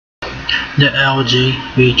The LG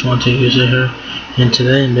V20 user here, and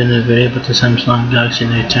today I'm doing a video about the Samsung Galaxy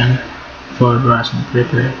Note10 for Verizon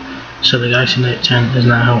Prepaid. So the Galaxy Note10 is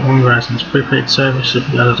now on Verizon's prepaid service. If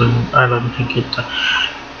you guys are looking to get the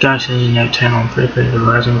Galaxy Note10 on prepaid, the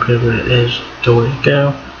Verizon Prepaid is the way to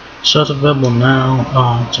go. So it's available now.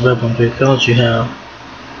 It's available in 3 colors. You have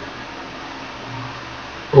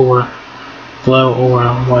or glow, or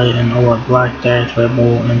white, and or black. That's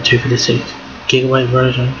available in 256GB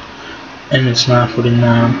version, and it's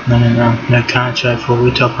 $949.99. No contract for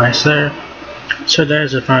retail price there. So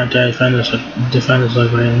there's the front. The fenders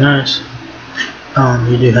look very nice.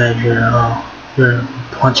 You do have your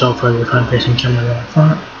punch hole for your front facing camera on the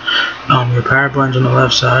front. Your power button's on the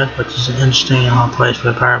left side, which is an interesting place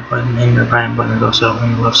for the power button, and your volume button is also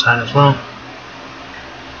on the left side as well.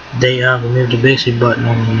 They removed the basic button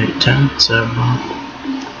on the Note 10, so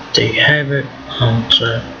there you have it.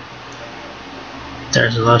 So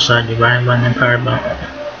there's the left side, your volume button and power button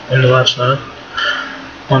on the left side.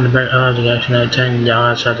 On the back of the Galaxy Note 10, you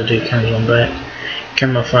always have the 2 cameras on the back.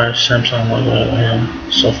 Camera flash, Samsung logo,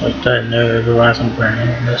 and stuff like that. No Verizon brand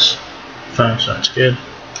on this phone, so that's good.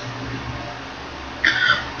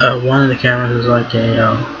 One of the cameras is like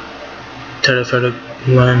a telephoto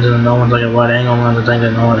lens, and the one's like a wide angle lens. I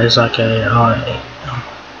think the one is like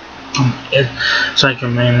it's like a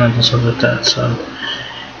main lens and stuff like that. So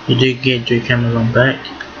you do get 3 cameras on back.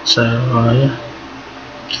 So yeah.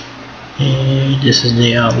 And this is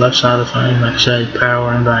the left side of the phone. Like I said,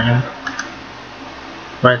 power and volume.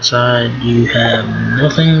 Right side you have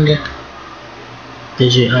nothing.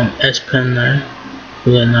 There's your S Pen there.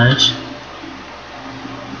 Really nice.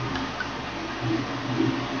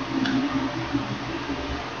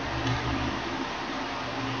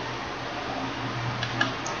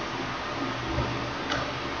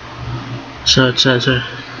 So it says here,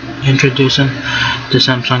 introducing the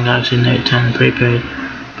Samsung Galaxy Note 10 Prepaid.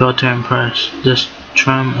 Built to impress. This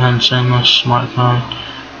trim and seamless smartphone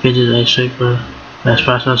features a super fast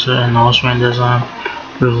processor and all-screen design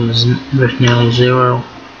with nearly zero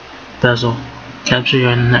bezel. Capture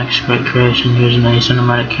your next great creation using a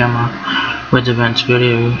cinematic camera with advanced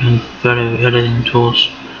video and photo editing tools.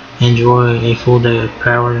 Enjoy a full day of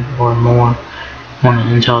power or more on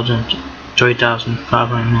an intelligent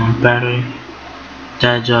 3,500 mAh battery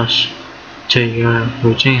that adjusts to your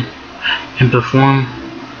routine and perform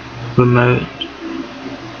remote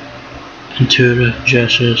intuitive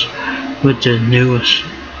gestures with the newest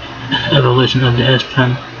evolution of the S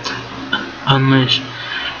Pen. Unleash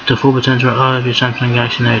the full potential of your Samsung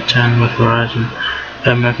Galaxy Note 10 with Verizon,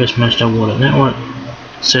 America's most awarded network.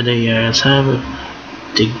 So there you guys have it.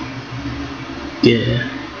 The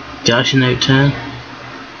Galaxy Note 10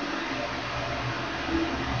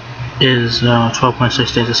 is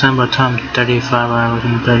 12.6 days December time, 35 hours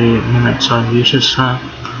and 38 minutes of usage time.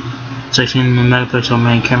 16 megapixel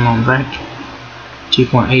main camera on back,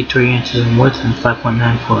 2.83 inches in width and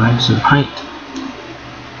 5.94 inches in height.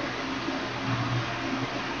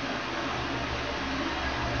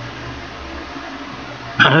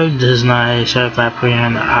 I hope this is not a certified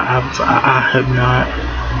pre-owned. I hope not.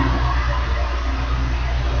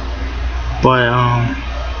 But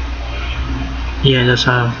yeah, that's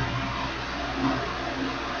how.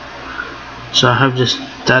 So I hope this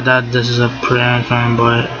is a pre-owned phone,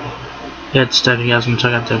 but it's that you guys can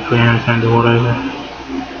check out the pre-owned phone or whatever.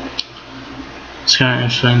 It's kind of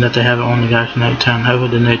interesting that they have it on the Galaxy Note 10.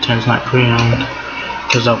 Hopefully the Note 10 is not pre-owned,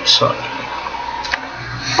 because that would suck.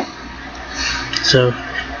 So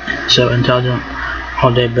intelligent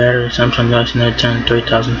all-day battery, Samsung Galaxy Note 10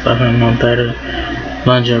 3,500 mAh battery,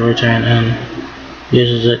 runs your routine and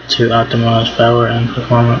uses it to optimize power and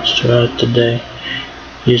performance throughout the day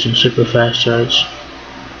using super fast charge.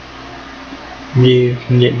 You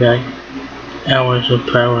can get back hours of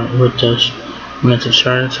power with just minutes of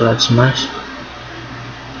charge, so that's nice.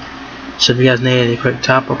 So if you guys need a quick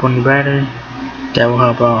top up on your battery, that will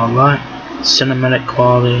help out a lot. Cinematic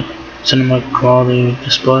quality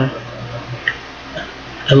display.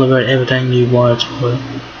 Elevate everything you watch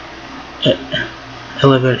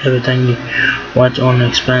on the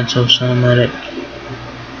expansive cinematic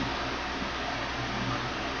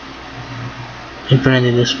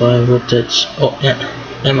infinity display with its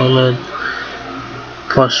AMOLED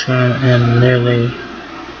plus screen and nearly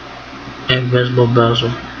invisible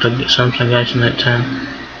bezel. The Samsung Galaxy Note 10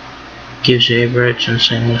 gives you a rich and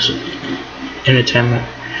seamless entertainment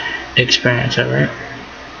experience, alright?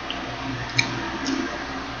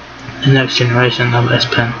 The next generation of S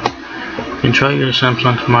Pen. Control your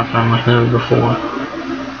Samsung smartphone like never before.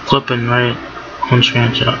 Flip and write on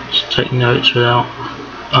screenshots. Take notes without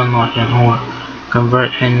unlocking or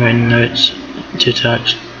convert handwritten notes to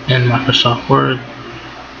text in Microsoft Word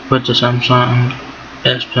with the Samsung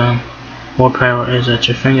S Pen. More power is at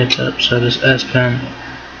your fingertips, so this S Pen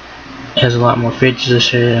has a lot more features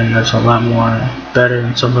this year and it's a lot more better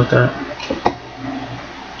and stuff like that.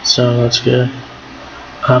 So that's good.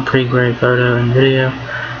 Pretty great photo and video.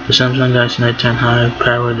 The Samsung Galaxy Note10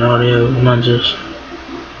 high-powered audio lenses.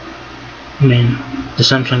 The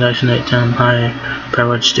Samsung Galaxy Note10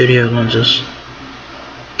 high-powered studio lenses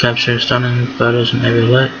capture stunning photos in every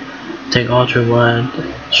light. Take ultra-wide,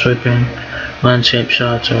 sweeping landscape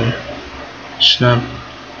shots or snap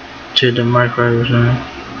to the micro zoom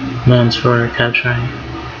lens for capturing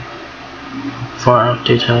far-off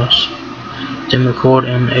details. Then record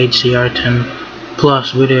in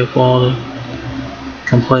HDR10+ video quality,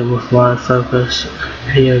 complete with wide focus,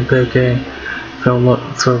 video bokeh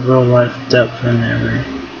for real life depth in every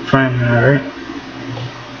frame. Alright.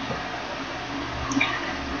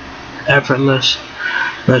 Effortless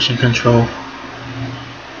motion control.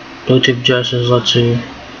 Bluetooth gestures let you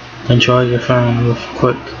control your phone with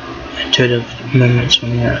quick, intuitive movements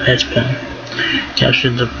from your S Pen. Capture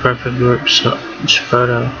the perfect group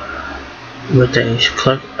photo with a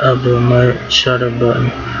click of the remote shutter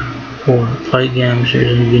button, or play games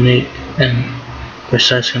using unique and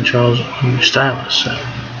precise controls on your stylus. So,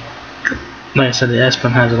 like I said, the S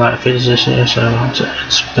Pen has a lot of features this year, so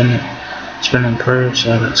it's been improved,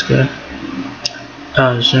 so that's good.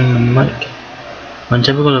 Zoom and mic. When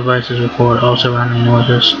typical devices record all surrounding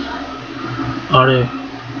noises, audio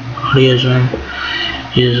zoom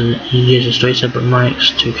uses 3 separate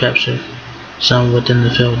mics to capture sound within the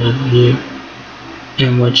field of view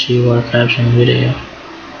in which you are capturing video.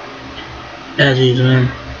 As you zoom,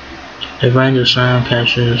 the range of sound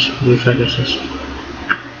captures refocuses.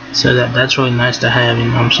 So that's really nice to have, you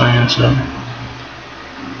know what I'm saying? So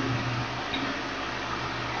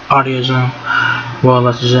audio zoom will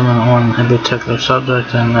let you zoom in on a particular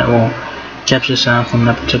subject, and that will capture sound from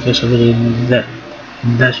that particular subject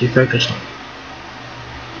that you focused on.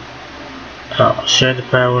 Share the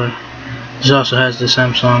power. This also has the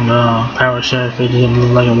Samsung power share feature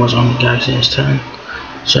like it was on the Galaxy S10.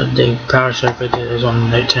 So the power share feature is on the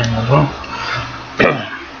Note 10 as well.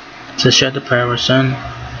 To share the power, send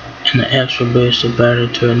an extra boost of battery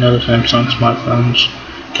to another Samsung smartphones,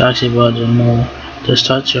 Galaxy Buds, and more. Just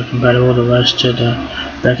touch your compatible device to the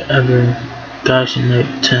back of your Galaxy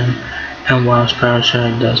Note 10 and wireless power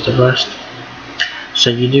sharing does the rest.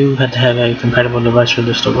 So you do have to have a compatible device for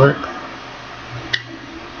this to work.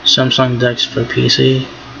 Samsung DeX for PC.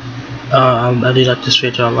 I do like this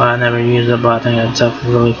feature a lot. I never used it, but I think it's a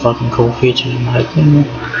really fucking cool feature in my opinion.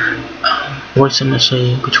 Works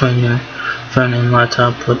seamlessly between your phone and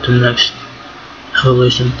laptop with the next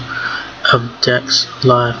evolution of DeX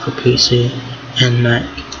Live for PC and Mac.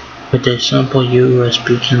 With a simple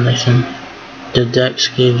USB connection, the DeX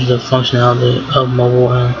gives the functionality of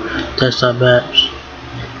mobile and desktop apps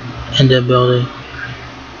and the ability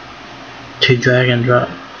to drag and drop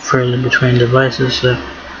freely between devices. So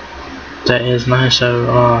that is nice. So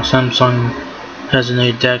Samsung has a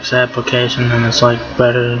new DeX application and it's like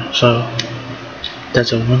better, so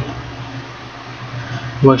that's a win.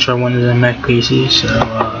 Works for Windows and Mac PCs. So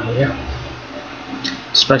yeah.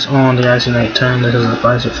 Specs on the Galaxy Note 10. This is a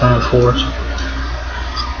flagship phone, of course.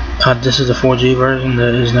 This is the 4G version.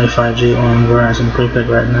 There is no 5G on Verizon Prepaid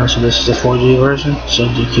right now, so this is the 4G version, so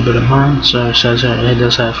do keep it in mind. So it says here it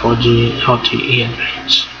does have 4G LTE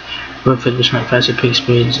advance with 50% faster peak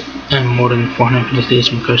speeds and more than 450 degrees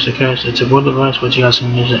from coast to coast. It's a world device which you guys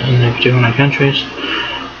can use it in over 200 countries.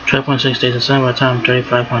 12.6 days of sound by time,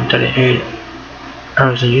 35.38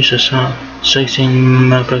 hours of usage time, 16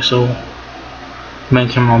 megapixel main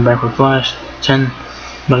camera on backward flash, 10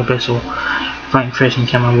 megapixel front facing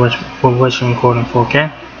camera with voice recording 4K.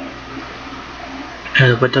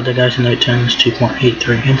 And the width of the Galaxy Note 10 is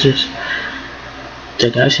 2.83 inches. The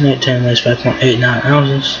Galaxy Note 10 weighs 5.89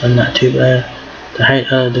 ounces, so not too bad. The height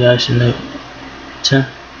of the Galaxy Note 10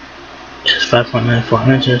 is 5.94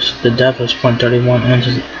 inches. The depth is 0.31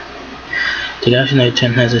 inches. The Galaxy Note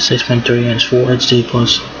 10 has a 6.3 inch Full HD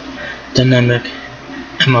plus dynamic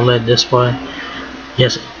AMOLED display.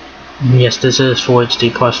 Yes, this is Full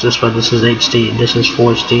HD plus display. This is HD. This is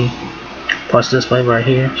Full HD plus display right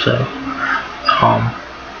here. So,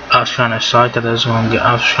 I was kind of shocked that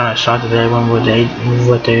everyone with the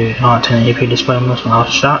 1080p display on this one. I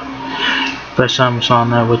was shocked. First time I saw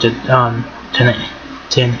that with the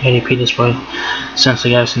 1080p display since the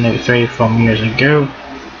Galaxy Note 3 from years ago.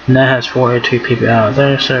 And that has 482p out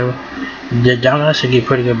there. So, y'all actually get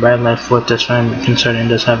pretty good battery life with this phone, considering it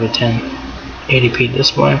does have a 1080p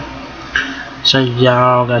display. So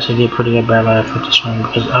y'all guys should get pretty good battery life with this one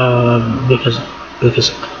because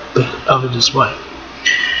of the display.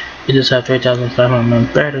 It just have 3,500 mAh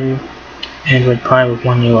battery, Android Pie with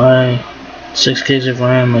 1 UI, 6 gigs of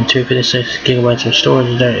RAM and 256 gigabytes of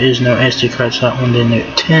storage. There is no SD card slot on the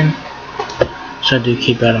Note 10, so do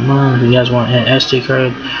keep that in mind. If you guys want an SD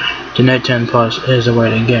card, the Note 10 Plus is the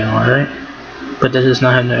way to go, alright? But this does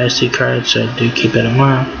not have no SD card, so do keep that in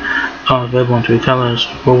mind. Available in 3 colors: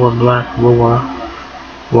 World War Black, World War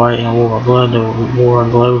White, and World War Blood. The World War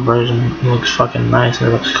Glow version looks fucking nice, and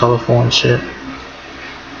it looks colorful and shit.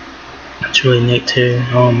 It's really neat too.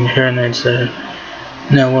 Here it's the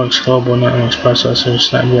Networks Global Networks Processor,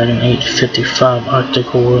 Snapdragon 855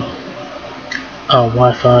 octa-core,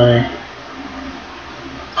 Wi-Fi,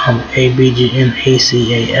 ABGN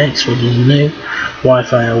ACAX, which is new,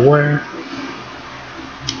 Wi-Fi aware.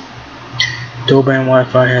 Dual band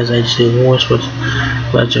Wi-Fi has HD voice, which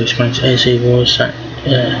lets you experience AC voice.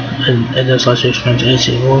 It does let you experience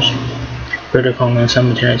AC voice. Video calling and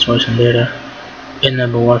simultaneous voice and data.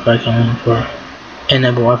 Enable Wi-Fi calling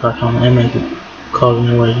and make calls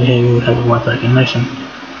anywhere you hear you have a Wi-Fi connection.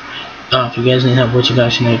 If you guys need help with your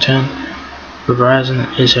Galaxy Note 10, Verizon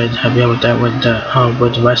is here to help you out with that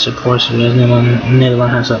with device support. So if you guys need to learn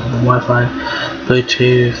how to set up Wi-Fi,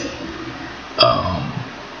 Bluetooth,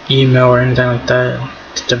 email or anything like that,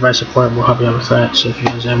 device support will help you out with that. So if you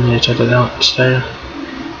guys ever need to check that out, it's there.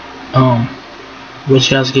 What you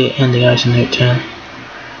guys get in the Galaxy Note 10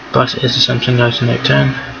 box is the Samsung Galaxy Note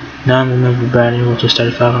 10, non-removable battery which is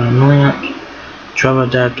 3,500 milliamps, travel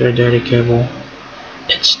adapter, data cable.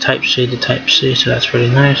 It's Type C to Type C, so that's pretty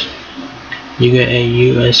nice. You get a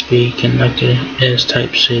USB connector, it's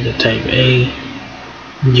Type C to Type A.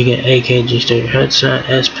 You get AKG stereo headset,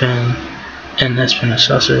 S Pen, and S Pen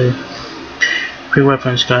accessory.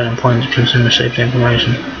 Pre-reference guide and points to consumer safety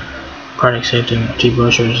information. Product safety and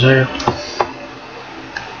brochure is there.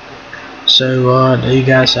 So, do you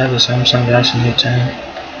guys have the Samsung Galaxy Note 10?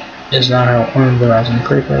 It's now on Verizon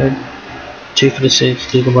Prepaid. 256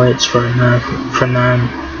 gigabytes for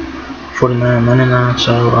 $949.99.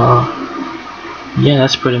 So, yeah,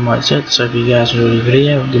 that's pretty much it. So, if you guys enjoyed the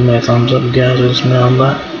video, give me a thumbs up. If you guys want to smell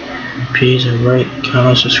that, please rate,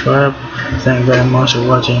 comment, subscribe. Thank you very much for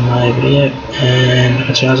watching my video, and I'll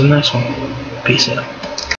catch you guys in the next one. Peace out.